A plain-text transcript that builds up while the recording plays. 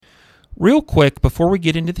Real quick, before we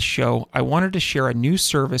get into the show, I wanted to share a new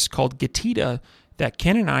service called Getita that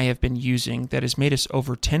Ken and I have been using that has made us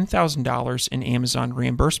over $10,000 in Amazon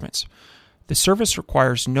reimbursements. The service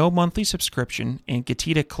requires no monthly subscription, and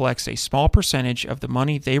Getita collects a small percentage of the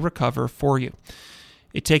money they recover for you.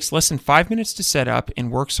 It takes less than 5 minutes to set up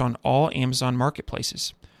and works on all Amazon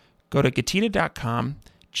marketplaces. Go to Getita.com,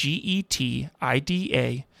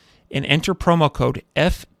 Getida, and enter promo code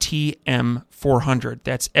FTM400.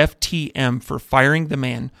 That's FTM for Firing the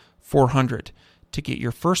Man 400 to get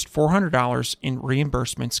your first $400 in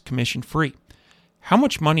reimbursements commission free. How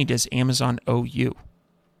much money does Amazon owe you?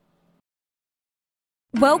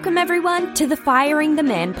 Welcome everyone to the Firing the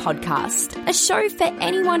Man podcast, a show for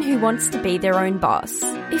anyone who wants to be their own boss.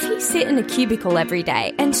 If you sit in a cubicle every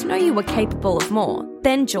day and know you are capable of more,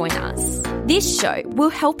 then join us. This show will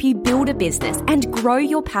help you build a business and grow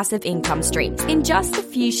your passive income streams in just a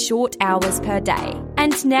few short hours per day.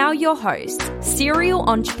 And now your hosts, serial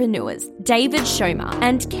entrepreneurs David Schomer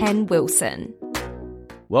and Ken Wilson.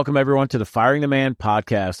 Welcome, everyone, to the Firing the Man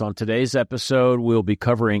podcast. On today's episode, we'll be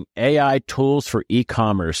covering AI tools for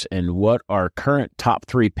e-commerce and what our current top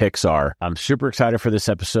 3 picks are. I'm super excited for this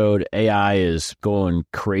episode. AI is going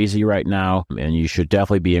crazy right now, and you should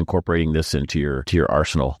definitely be incorporating this into your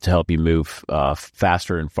arsenal to help you move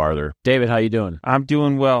faster and farther. David, how you doing? I'm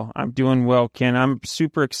doing well, Ken. I'm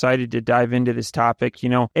super excited to dive into this topic. You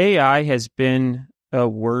know, AI has been a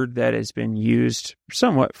word that has been used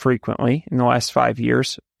somewhat frequently in the last 5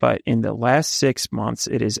 years, but in the last 6 months,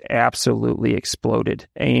 it has absolutely exploded.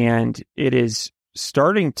 And it is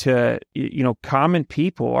starting to, common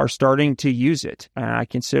people are starting to use it. I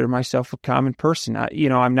consider myself a common person.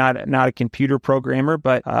 I'm not a computer programmer,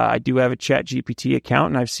 but I do have a ChatGPT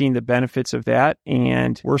account, and I've seen the benefits of that.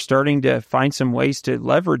 And we're starting to find some ways to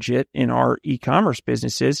leverage it in our e-commerce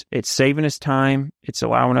businesses. It's saving us time. It's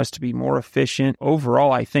allowing us to be more efficient.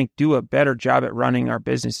 Overall, I think do a better job at running our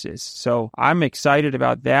businesses. So I'm excited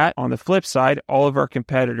about that. On the flip side, all of our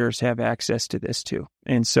competitors have access to this too.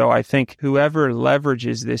 And so I think whoever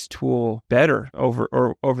leverages this tool better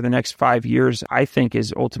over the next 5 years, I think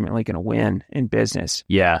is ultimately going to win in business.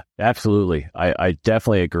 Yeah, absolutely. I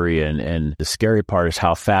definitely agree. And the scary part is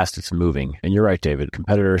how fast it's moving. And you're right, David.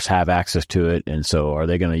 Competitors have access to it. And so are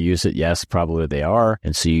they going to use it? Yes, probably they are.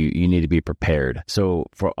 And so you need to be prepared. So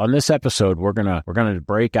on this episode, we're gonna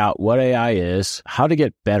break out what AI is, how to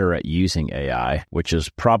get better at using AI, which is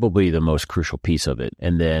probably the most crucial piece of it.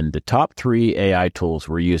 And then the top 3 AI tools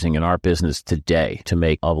we're using in our business today to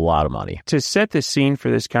make a lot of money. To set the scene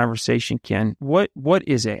for this conversation, Ken, what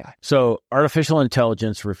is AI? So artificial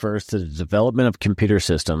intelligence refers to the development of computer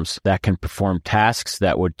systems that can perform tasks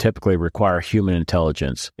that would typically require human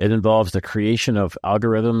intelligence. It involves the creation of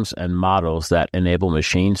algorithms and models that enable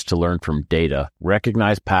machines to learn from data,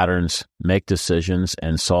 recognize patterns, make decisions,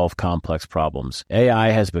 and solve complex problems.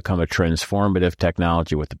 AI has become a transformative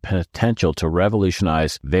technology with the potential to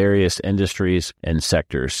revolutionize various industries and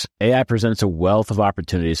sectors. AI presents a wealth of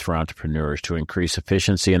opportunities for entrepreneurs to increase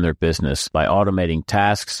efficiency in their business by automating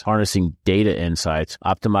tasks, harnessing data insights,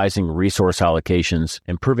 optimizing resource allocations,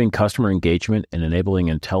 improving customer engagement, and enabling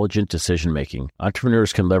intelligent decision-making.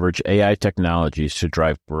 Entrepreneurs can leverage AI technologies to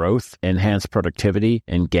drive growth, enhance productivity,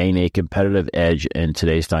 and gain a competitive edge in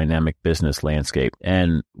today's dynamic business landscape.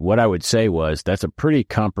 And what I would say was that's a pretty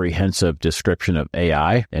comprehensive description of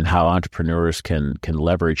AI and how entrepreneurs can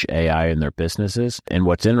leverage AI in their businesses. And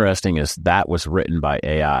what's interesting is that was written by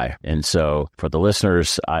AI. And so for the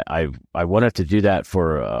listeners, I wanted to do that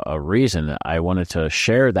for a reason. I wanted to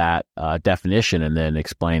share that definition and then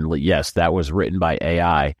explain, yes, that was written by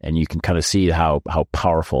AI, and you can kind of see how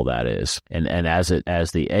powerful that is. And as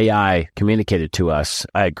the AI communicated to us,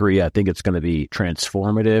 I agree. I think it's going to be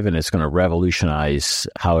transformative, and it's going to revolutionize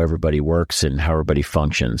how everybody works and how everybody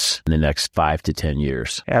functions in the next 5 to 10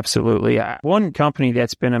 years. Absolutely. One company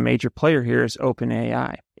that's been a major player here is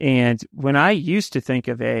OpenAI. And when I used to think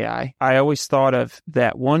of AI, I always thought of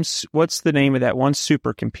that one, what's the name of that one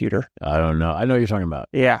supercomputer? I don't know. I know what you're talking about.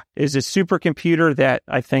 Yeah. Is a supercomputer that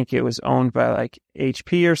I think it was owned by like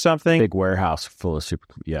HP or something. Big warehouse full of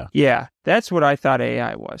yeah. Yeah. That's what I thought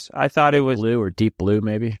AI was. I thought it was Blue or Deep Blue,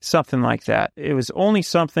 maybe something like that. It was only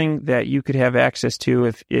something that you could have access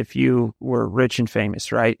to if you were rich and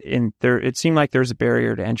famous, right? And it seemed like there's a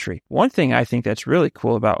barrier to entry. One thing I think that's really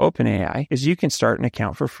cool about OpenAI is you can start an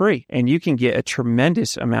account for free, and you can get a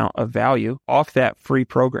tremendous amount of value off that free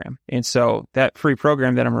program. And so that free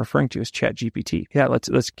program that I'm referring to is ChatGPT. Yeah,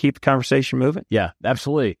 let's keep the conversation moving. Yeah,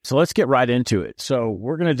 absolutely. So let's get right into it. So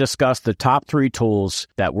we're going to discuss the top 3 tools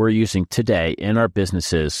that we're using today in our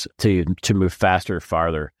businesses to move faster,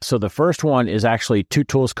 farther. So the first one is actually 2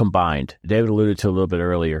 tools combined. David alluded to a little bit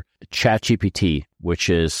earlier. ChatGPT, which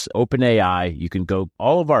is OpenAI. You can go,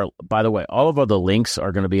 by the way, all of the links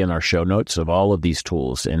are going to be in our show notes of all of these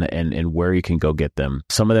tools and where you can go get them.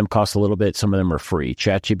 Some of them cost a little bit. Some of them are free.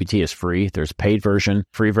 ChatGPT is free. There's a paid version.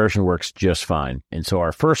 Free version works just fine. And so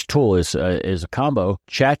our first tool is a combo,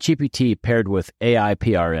 ChatGPT paired with AI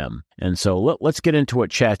PRM. And so let's get into what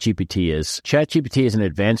ChatGPT is. ChatGPT is an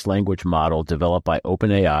advanced language model developed by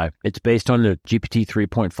OpenAI. It's based on the GPT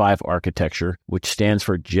 3.5 architecture, which stands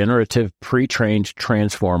for Generative Pre-trained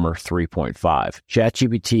Transformer 3.5.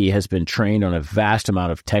 ChatGPT has been trained on a vast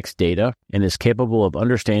amount of text data and is capable of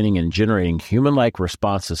understanding and generating human-like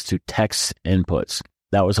responses to text inputs.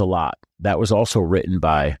 That was a lot. That was also written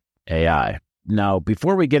by AI. Now,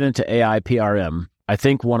 before we get into AI PRM, I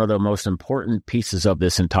think one of the most important pieces of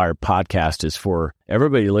this entire podcast is for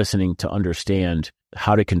everybody listening to understand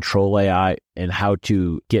how to control AI and how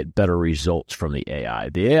to get better results from the AI.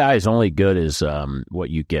 The AI is only good as what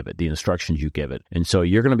you give it, the instructions you give it. And so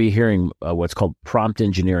you're going to be hearing what's called prompt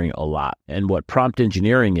engineering a lot. And what prompt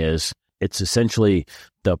engineering is, it's essentially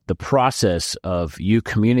the process of you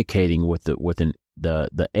communicating with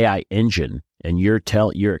the AI engine. And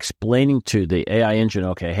you're explaining to the AI engine,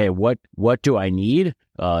 okay, hey, what do I need?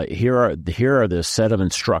 Here are the set of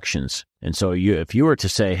instructions. And so if you were to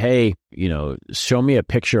say, hey, show me a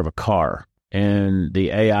picture of a car, and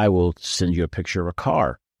the AI will send you a picture of a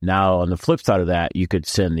car. Now, on the flip side of that, you could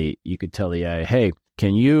tell the AI, hey,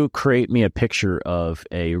 can you create me a picture of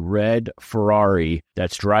a red Ferrari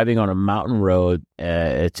that's driving on a mountain road?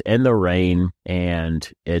 It's in the rain and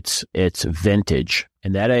it's vintage.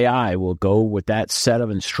 And that AI will go with that set of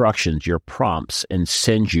instructions, your prompts, and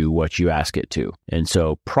send you what you ask it to. And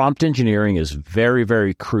so prompt engineering is very,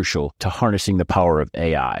 very crucial to harnessing the power of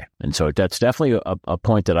AI. And so that's definitely a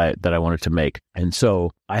point that I wanted to make. And so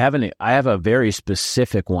I have a very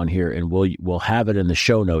specific one here, and we'll have it in the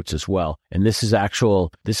show notes as well. And this is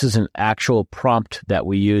an actual prompt that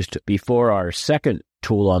we used before our second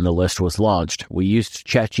tool on the list was launched. We used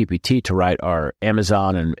ChatGPT to write our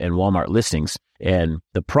Amazon and Walmart listings. And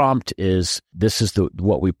the prompt is,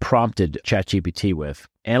 what we prompted ChatGPT with.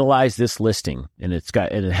 Analyze this listing, and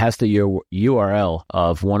it has the URL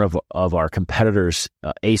of one of our competitors'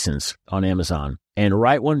 ASINs on Amazon. And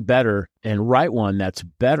write one that's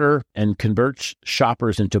better and converts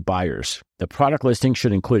shoppers into buyers. The product listing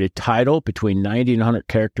should include a title between 90 and 100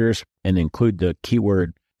 characters and include the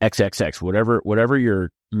keyword XXX, whatever your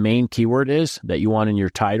main keyword is that you want in your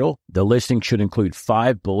title. The listing should include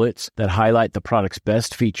 5 bullets that highlight the product's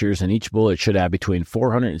best features, and each bullet should have between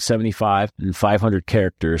 475 and 500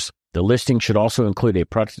 characters. The listing should also include a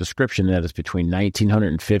product description that is between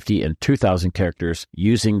 1,950 and 2,000 characters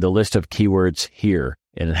using the list of keywords here,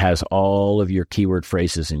 and it has all of your keyword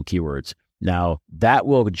phrases and keywords. Now, that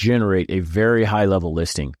will generate a very high-level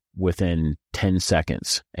listing within 10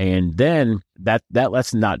 seconds. And then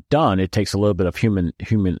that's not done. It takes a little bit of human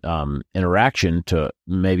interaction to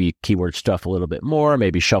maybe keyword stuff a little bit more,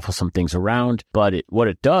 maybe shuffle some things around. But what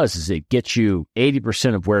it does is it gets you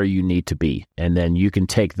 80% of where you need to be. And then you can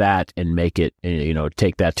take that and make it,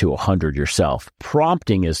 take that to 100 yourself.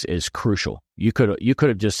 Prompting is crucial. You could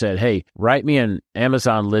have just said, hey, write me an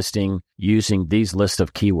Amazon listing using these list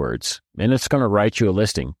of keywords, and it's going to write you a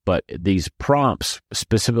listing. But these prompts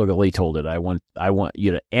specifically told it, I want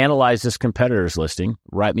you to analyze this competitor's listing,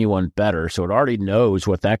 write me one better. So it already knows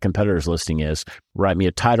what that competitor's listing is. Write me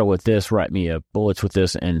a title with this, write me a bullets with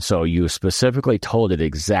this. And so you specifically told it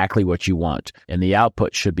exactly what you want. And the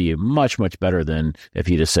output should be much, much better than if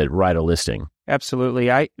you just said, write a listing.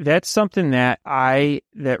 Absolutely. That's something that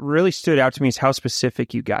really stood out to me, is how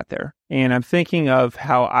specific you got there. And I'm thinking of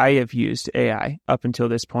how I have used AI up until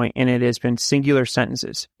this point, and it has been singular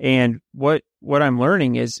sentences. And what I'm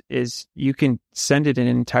learning is you can send it an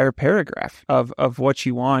entire paragraph of what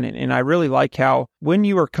you want. And I really like how, when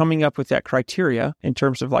you were coming up with that criteria in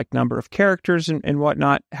terms of like number of characters and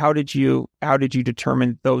whatnot, how did you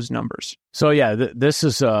determine those numbers? So yeah, this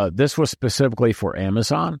was specifically for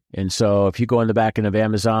Amazon. And so if you go in the back end of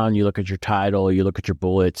Amazon, you look at your title, you look at your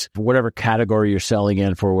bullets, for whatever category you're selling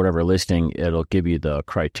in, for whatever listing listing, it'll give you the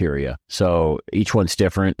criteria. So each one's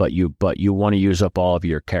different, but you want to use up all of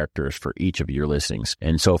your characters for each of your listings.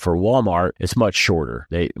 And so for Walmart, it's much shorter.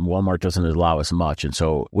 Walmart doesn't allow as much. And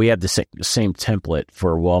so we have the same template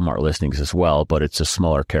for Walmart listings as well, but it's a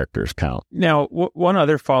smaller characters count. Now, one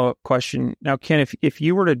other follow-up question. Now, Ken, if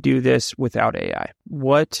you were to do this without AI,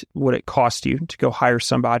 what would it cost you to go hire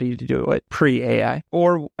somebody to do it pre-AI?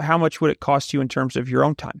 Or how much would it cost you in terms of your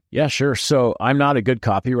own time? Yeah, sure. So I'm not a good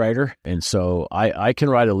copywriter. And so I can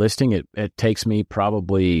write a listing. It takes me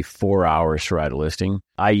probably 4 hours to write a listing.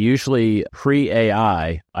 I usually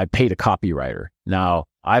pre-AI, I paid a copywriter. Now,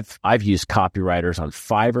 I've used copywriters on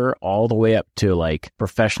Fiverr all the way up to like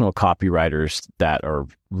professional copywriters that are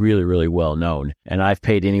really, really well known. And I've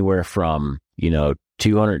paid anywhere from,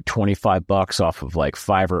 $225 off of like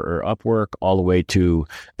Fiverr or Upwork all the way to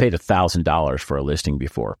paid $1,000 for a listing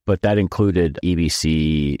before. But that included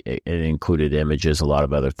EBC, it included images, a lot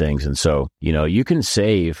of other things. And so, you can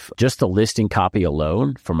save just the listing copy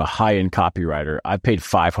alone from a high-end copywriter. I paid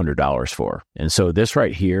 $500 for. And so this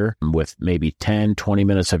right here, with maybe 10, 20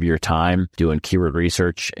 minutes of your time doing keyword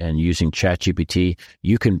research and using ChatGPT,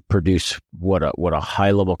 you can produce what a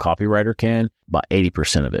high-level copywriter can, about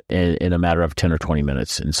 80% of it in a matter of 10 or 20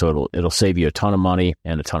 minutes. And so it'll save you a ton of money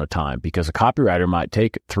and a ton of time, because a copywriter might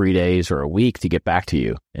take 3 days or a week to get back to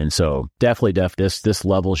you. And so definitely this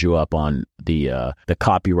levels you up on the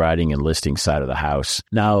copywriting and listing side of the house.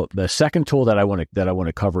 Now, the second tool that I want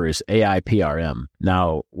to cover is AI PRM.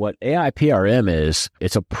 Now, what AI PRM is,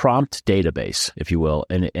 it's a prompt database, if you will,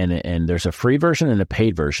 and there's a free version and a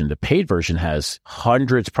paid version. The paid version has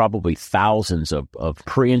hundreds, probably thousands of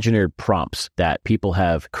pre-engineered prompts that people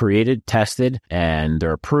have created, tested, and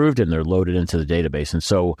they're approved and they're loaded into the database. And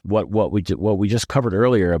so what we just covered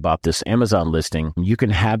earlier about this Amazon listing, you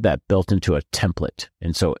can have that built into a template.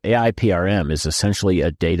 And so AI PRM is essentially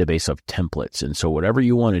a database of templates. And so whatever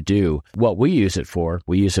you want to do, what we use it for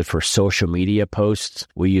social media posts.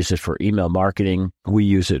 We use it for email marketing. We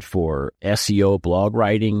use it for SEO, blog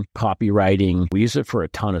writing, copywriting. We use it for a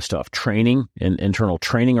ton of stuff. Training and internal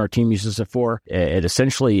training our team uses it for. It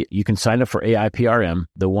essentially, you can sign up for AI PRM.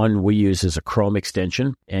 The one we use is a Chrome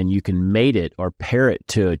extension, and you can mate it or pair it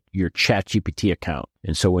to your ChatGPT account.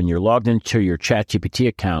 And so when you're logged into your ChatGPT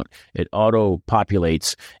account, it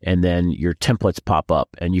auto-populates, and then your templates pop up,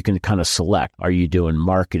 and you can kind of select, are you doing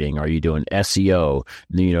marketing? Are you doing SEO?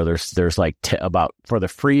 There's like for the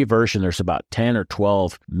free version, there's about 10 or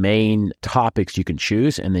 12 main topics you can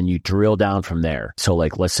choose, and then you drill down from there. So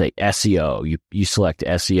like, let's say SEO, you select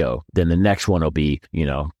SEO. Then the next one will be,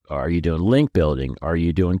 are you doing link building? Are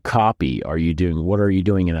you doing copy? What are you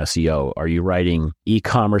doing in SEO? Are you writing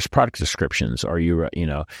e-commerce product descriptions? Are you,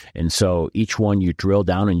 and so each one you drill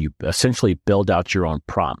down and you essentially build out your own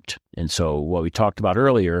prompt. And so what we talked about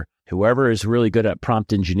earlier, whoever is really good at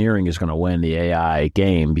prompt engineering is going to win the AI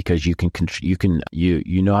game, because you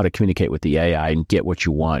know how to communicate with the AI and get what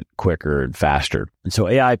you want quicker and faster. And so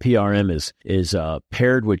AI PRM is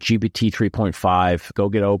paired with GPT 3.5. Go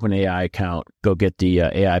get an OpenAI account. Go get the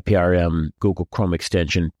AI PRM Google Chrome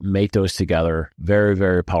extension. Mate those together. Very,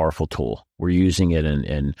 very powerful tool. We're using it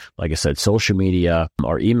in, like I said, social media,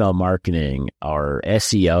 our email marketing, our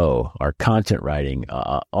SEO, our content writing,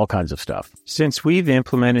 all kinds of stuff. Since we've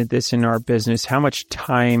implemented this in our business, how much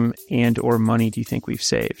time and or money do you think we've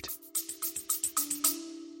saved?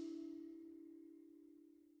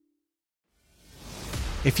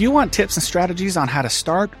 If you want tips and strategies on how to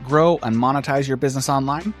start, grow, and monetize your business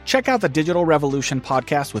online, check out the Digital Revolution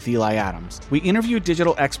podcast with Eli Adams. We interview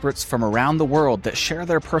digital experts from around the world that share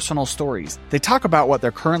their personal stories. They talk about what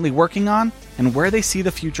they're currently working on and where they see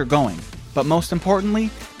the future going. But most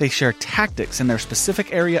importantly, they share tactics in their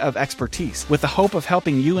specific area of expertise with the hope of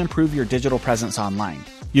helping you improve your digital presence online.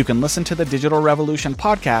 You can listen to the Digital Revolution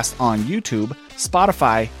podcast on YouTube,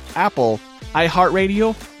 Spotify, Apple,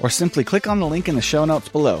 iHeartRadio, or simply click on the link in the show notes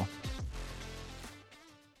below.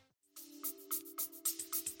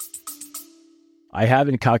 I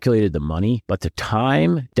haven't calculated the money, but the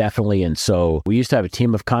time, definitely. And so we used to have a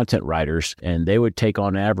team of content writers, and they would take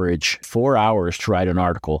on average 4 hours to write an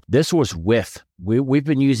article. This was we've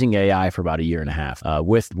been using AI for about a year and a half.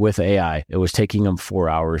 With AI, it was taking them 4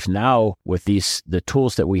 hours. Now, with the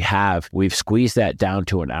tools that we have, we've squeezed that down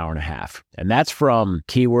to an hour and a half. And that's from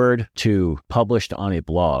keyword to published on a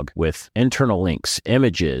blog with internal links,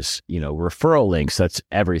 images, referral links. That's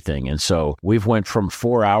everything. And so we've went from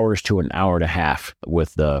 4 hours to an hour and a half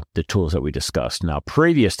with the tools that we discussed. Now,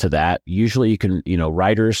 previous to that, usually you can,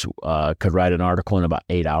 writers could write an article in about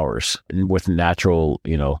 8 hours with natural,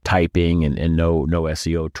 typing and no no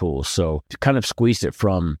SEO tools. So kind of squeezed it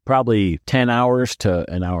from probably 10 hours to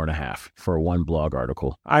an hour and a half for one blog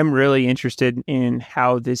article. I'm really interested in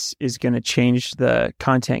how this is going to change the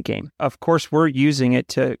content game. Of course, we're using it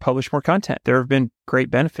to publish more content. There have been great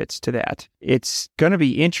benefits to that. It's going to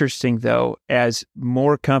be interesting, though, as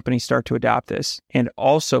more companies start to adopt this and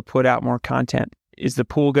also put out more content. Is the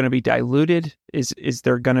pool going to be diluted? Is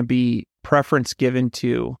there going to be preference given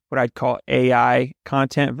to what I'd call AI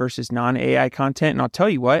content versus non-AI content? And I'll tell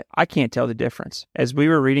you what, I can't tell the difference. As we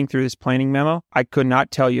were reading through this planning memo, I could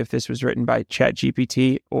not tell you if this was written by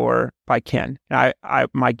ChatGPT or by Ken. And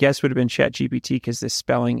my guess would have been ChatGPT because the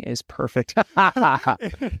spelling is perfect.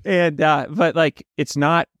 And but like it's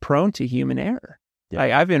not prone to human error. Yeah.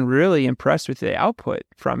 Like, I've been really impressed with the output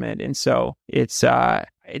from it, and so it's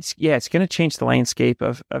going to change the landscape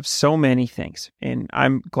of so many things, and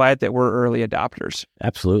I'm glad that we're early adopters.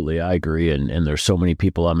 Absolutely, I agree, and there's so many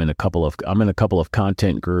people. I'm in a couple of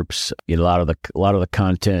content groups. A lot of the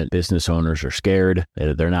content business owners are scared.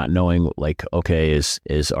 They're not knowing, like, okay,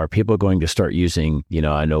 are people going to start using?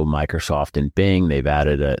 I know Microsoft and Bing, they've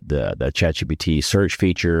added the ChatGPT search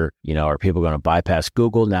feature. Are people going to bypass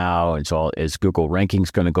Google now? And so is Google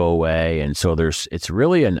rankings going to go away? And so it's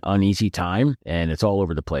really an uneasy time, and it's all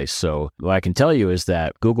over the place. So what I can tell you is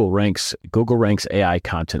that Google ranks AI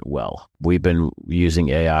content well. We've been using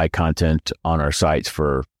AI content on our sites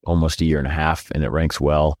for almost a year and a half, and it ranks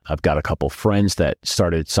well. I've got a couple friends that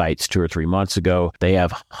started sites 2 or 3 months ago. They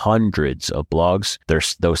have hundreds of blogs.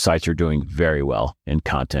 Those sites are doing very well in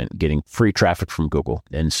content, getting free traffic from Google.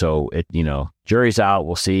 And so jury's out.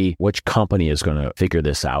 We'll see which company is going to figure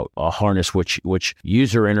this out. I'll harness which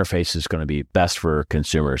user interface is going to be best for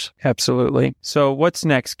consumers. Absolutely. So what's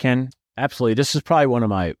next, Ken? Absolutely. This is probably one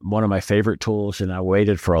of my favorite tools, and I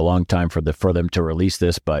waited for a long time for them to release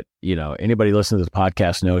this. But anybody listening to the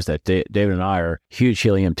podcast knows that David and I are huge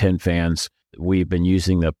Helium 10 fans. We've been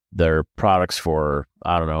using their products for,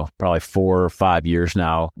 I don't know, probably 4 or 5 years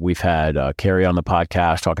now. We've had Carrie on the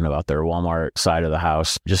podcast talking about their Walmart side of the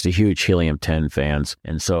house. Just a huge Helium 10 fans.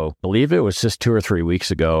 And so I believe it was just 2 or 3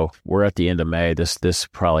 weeks ago. We're at the end of May. This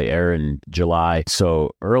probably aired in July.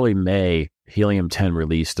 So early May, Helium 10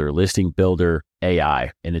 released their listing builder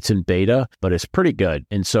AI, and it's in beta, but it's pretty good.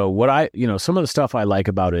 And so some of the stuff I like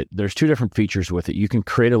about it, there's 2 different features with it. You can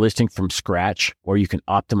create a listing from scratch, or you can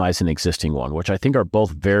optimize an existing one, which I think are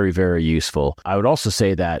both very, very useful. I would also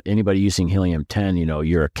say that anybody using Helium 10,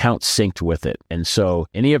 your account's synced with it. And so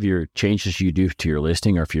any of your changes you do to your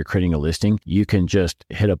listing, or if you're creating a listing, you can just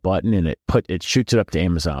hit a button and it shoots it up to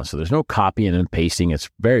Amazon. So there's no copying and pasting. It's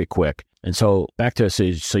very quick. And so back to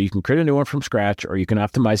so you can create a new one from scratch, or you can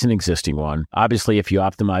optimize an existing one. Obviously, if you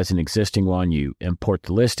optimize an existing one, you import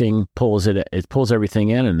the listing, it pulls everything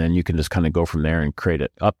in, and then you can just kind of go from there and create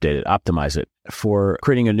it, update it, optimize it. For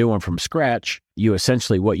creating a new one from scratch, you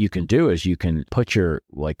essentially, what you can do is you can put your,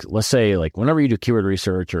 let's say, whenever you do keyword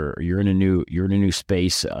research, or you're in a new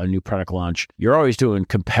space, a new product launch, you're always doing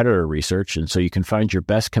competitor research. And so you can find your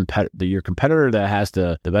best your competitor that has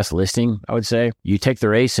the best listing, I would say. You take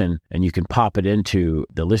their ASIN and you can pop it into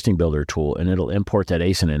the listing builder tool, and it'll import that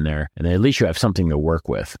ASIN in there. And then at least you have something to work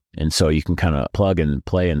with. And so you can kind of plug and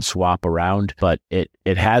play and swap around. But it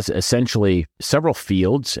has essentially several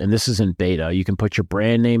fields, and this is in beta. You can put your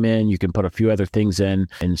brand name in, you can put a few other things in,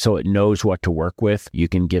 and so it knows what to work with. You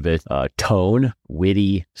can give it tone,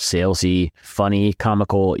 witty, salesy, funny,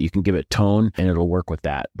 comical. You can give it tone, and it'll work with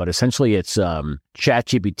that. But essentially, it's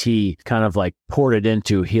ChatGPT kind of ported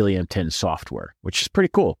into Helium 10 software, which is pretty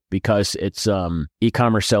cool because it's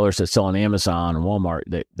e-commerce sellers that sell on Amazon and Walmart,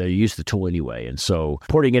 they use the tool anyway. And so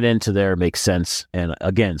porting it into there makes sense. And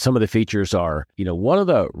again, some of the features are, one of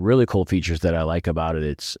the really cool features that I like about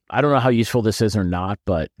it, I don't know how useful this is or not,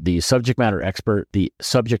 but the subject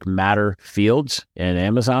matter fields in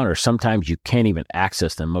Amazon, or sometimes you can't even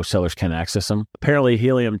access them. Most sellers can't access them. Apparently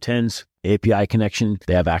Helium 10's API connection,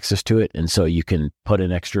 they have access to it. And so you can put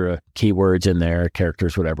in extra keywords in there,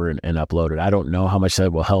 characters, whatever, and upload it. I don't know how much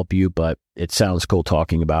that will help you, but it sounds cool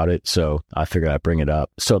talking about it. So I figured I'd bring it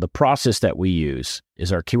up. So the process that we use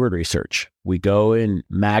is our keyword research. We go in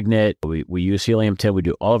Magnet, we use Helium 10, we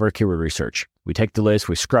do all of our keyword research. We take the list,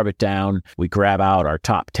 we scrub it down, we grab out our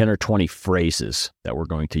top 10 or 20 phrases that we're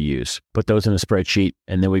going to use, put those in a spreadsheet,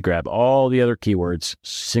 and then we grab all the other keywords,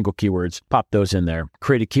 single keywords, pop those in there,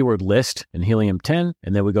 create a keyword list in Helium 10,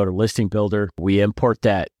 and then we go to Listing Builder. We import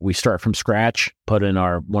that. We start from scratch, put in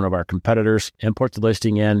one of our competitors, import the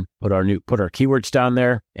listing in, put our keywords down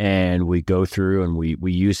there, and we go through and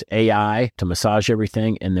we use AI to massage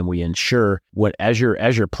everything, and then we ensure as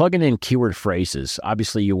you're plugging in keyword phrases,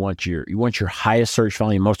 obviously you want your highest search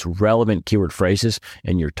volume, most relevant keyword phrases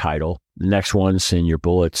in your title. The next one's in your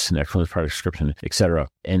bullets, the next one's product description, etc.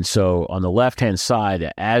 And so on the left-hand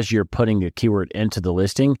side, as you're putting a keyword into the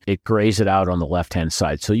listing, it grays it out on the left-hand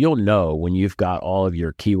side. So you'll know when you've got all of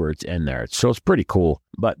your keywords in there. So it's pretty cool.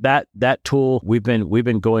 But that tool, we've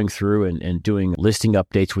been going through and doing listing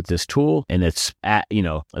updates with this tool. And it's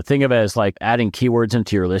think of it as like adding keywords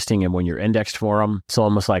into your listing. And when you're indexed for them, it's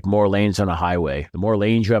almost like more lanes on a highway. The more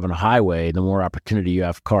lanes you have on a highway, the more opportunity you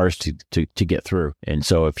have cars to get through. And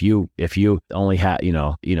so if you only have,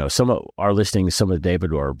 some of our listings, some of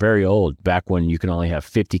David are very old, back when you can only have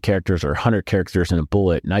 50 characters or 100 characters in a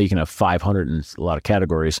bullet. Now you can have 500 in a lot of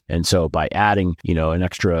categories. And so by adding, an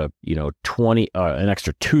extra,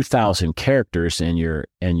 2,000 characters in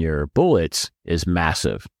your bullets is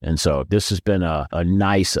massive. And so this has been a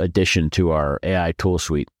nice addition to our AI tool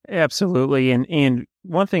suite. Absolutely. And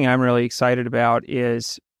one thing I'm really excited about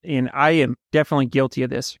is, and I am definitely guilty of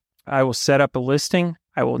this, I will set up a listing.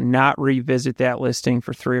 I will not revisit that listing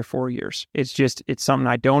for 3 or 4 years. It's something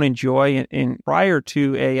I don't enjoy. And prior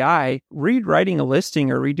to AI, rewriting a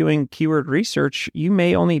listing or redoing keyword research, you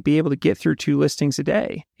may only be able to get through 2 listings a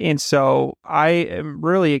day. And so I am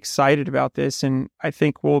really excited about this. And I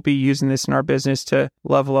think we'll be using this in our business to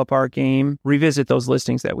level up our game, revisit those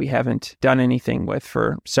listings that we haven't done anything with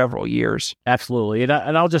for several years. Absolutely.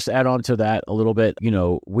 And I'll just add on to that a little bit.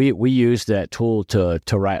 We use that tool to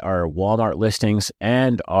write our Walmart listings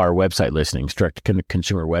and our website listings, direct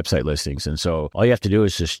consumer website listings. And so all you have to do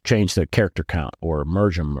is just change the character count or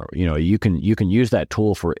merge them. Or, you can use that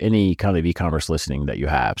tool for any kind of e-commerce listing that you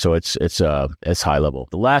have. So it's high level.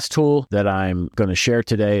 The last tool that I'm going to share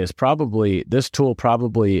today is this tool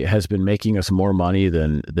probably has been making us more money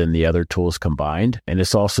than the other tools combined. And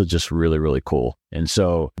it's also just really, really cool. And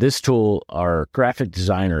so this tool, our graphic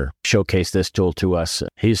designer showcased this tool to us.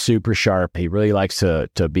 He's super sharp. He really likes to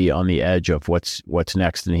be on the edge of what's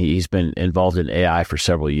next. And he's been involved in AI for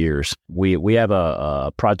several years. We have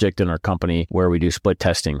a project in our company where we do split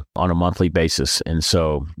testing on a monthly basis. And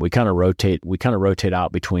so we kind of rotate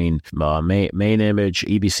out between main image,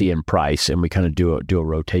 EBC, and price. And we kind of do a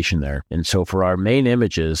rotation there. And so for our main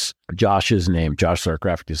images, Josh, our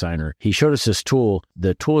graphic designer, he showed us this tool.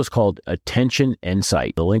 The tool is called Attention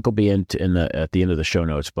Insight. The link will be at the end of the show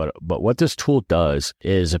notes. But what this tool does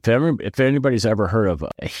is, if anybody's ever heard of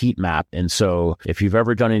a heat map, and so if you've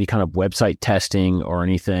ever done any kind of website testing or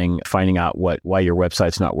anything, finding out why your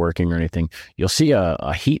website's not working or anything, you'll see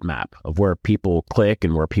a heat map of where people click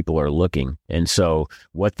and where people are looking. And so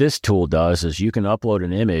what this tool does is you can upload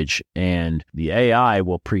an image and the AI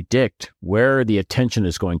will predict where the attention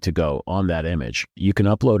is going to go on that image. You can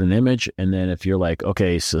upload an image, and then if you're like,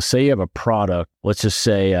 okay, so say you have a product, let's just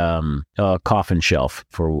say a coffin shelf,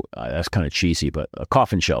 for that's kind of cheesy, but a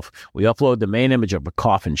coffin shelf. We upload the main image of a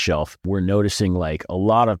coffin shelf. We're noticing like a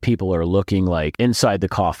lot of people are looking like inside the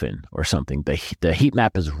coffin or something. The heat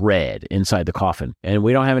map is red inside the coffin, and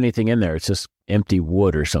we don't have anything in there. It's just empty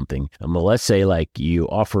wood or something. Well, let's say like you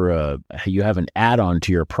have an add-on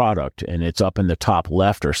to your product and it's up in the top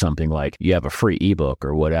left or something, like you have a free ebook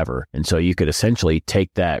or whatever. And so you could essentially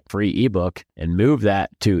take that free ebook and move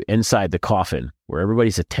that to inside the coffin where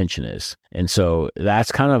everybody's attention is. And so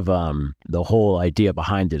that's kind of the whole idea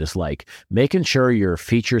behind it, is like making sure your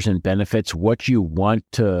features and benefits, what you want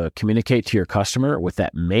to communicate to your customer with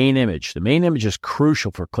that main image. The main image is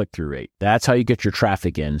crucial for click-through rate. That's how you get your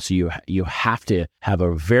traffic in. So you have to have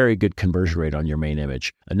a very good conversion rate on your main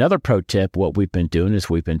image. Another pro tip, what we've been doing is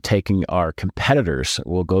we've been taking our competitors.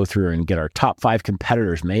 We'll go through and get our top 5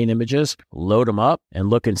 competitors' main images, load them up, and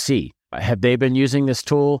look and see. Have they been using this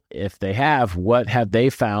tool? If they have, what have they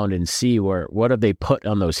found, and see what have they put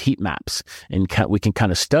on those heat maps? And we can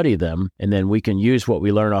kind of study them, and then we can use what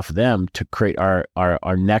we learn off of them to create our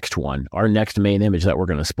next one, our next main image that we're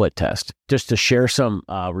going to split test. Just to share some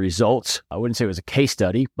results, I wouldn't say it was a case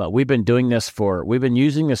study, but we've been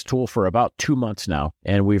using this tool for about 2 months now,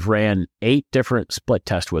 and we've ran 8 different split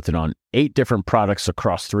tests with it on 8 different products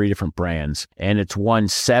across 3 different brands, and it's won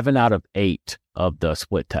 7 out of 8 of the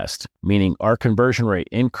split test, meaning our conversion rate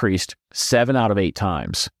increased 7 out of 8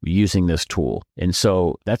 times using this tool. And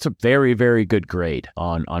so that's a very, very good grade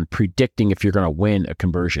on predicting if you're going to win a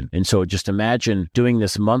conversion. And so just imagine doing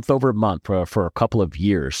this month over month for a couple of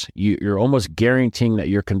years. You're almost guaranteeing that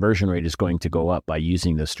your conversion rate is going to go up by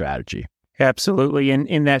using this strategy. Absolutely. And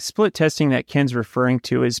in that split testing that Ken's referring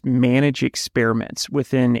to is manage experiments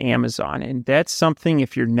within Amazon. And that's something,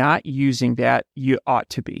 if you're not using that, you ought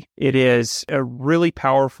to be. It is a really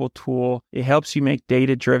powerful tool. It helps you make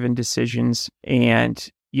data-driven decisions.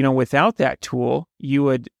 And without that tool,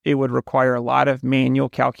 it would require a lot of manual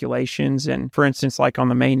calculations. And for instance, like on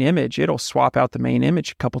the main image, it'll swap out the main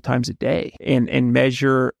image a couple times a day and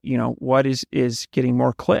measure, what is getting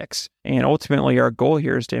more clicks. And ultimately, our goal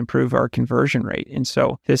here is to improve our conversion rate. And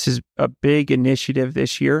so this is a big initiative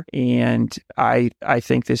this year. And I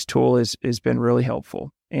think this tool has been really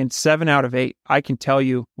helpful. And 7 out of 8, I can tell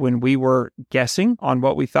you when we were guessing on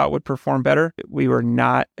what we thought would perform better, we were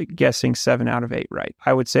not guessing 7 out of 8 right.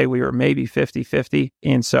 I would say we were maybe 50-50.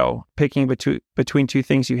 And so picking between two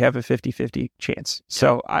things, you have a 50-50 chance.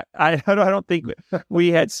 So I don't think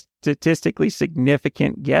we had statistically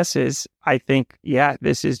significant guesses. I think,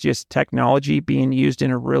 this is just technology being used in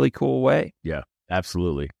a really cool way. Yeah.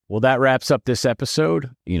 Absolutely. Well, that wraps up this episode.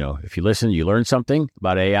 If you listen, you learn something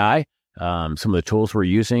about AI. Some of the tools we're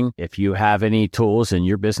using. If you have any tools in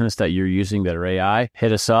your business that you're using that are AI,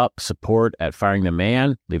 hit us up, support at Firing the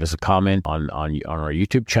Man. Leave us a comment on our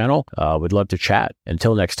YouTube channel. We'd love to chat.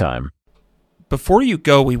 Until next time. Before you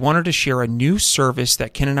go, we wanted to share a new service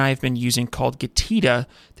that Ken and I have been using called Getita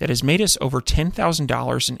that has made us over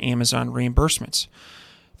 $10,000 in Amazon reimbursements.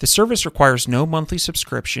 The service requires no monthly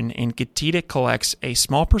subscription, and Getita collects a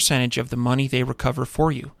small percentage of the money they recover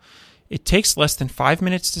for you. It takes less than 5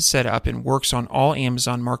 minutes to set up and works on all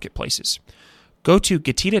Amazon marketplaces. Go to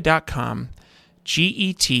Getita.com,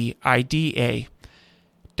 Getida.com,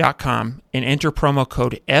 and enter promo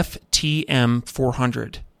code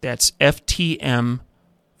FTM400. That's FTM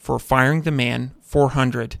for Firing the Man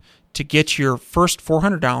 400 to get your first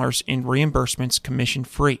 $400 in reimbursements commission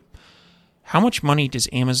free. How much money does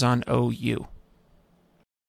Amazon owe you?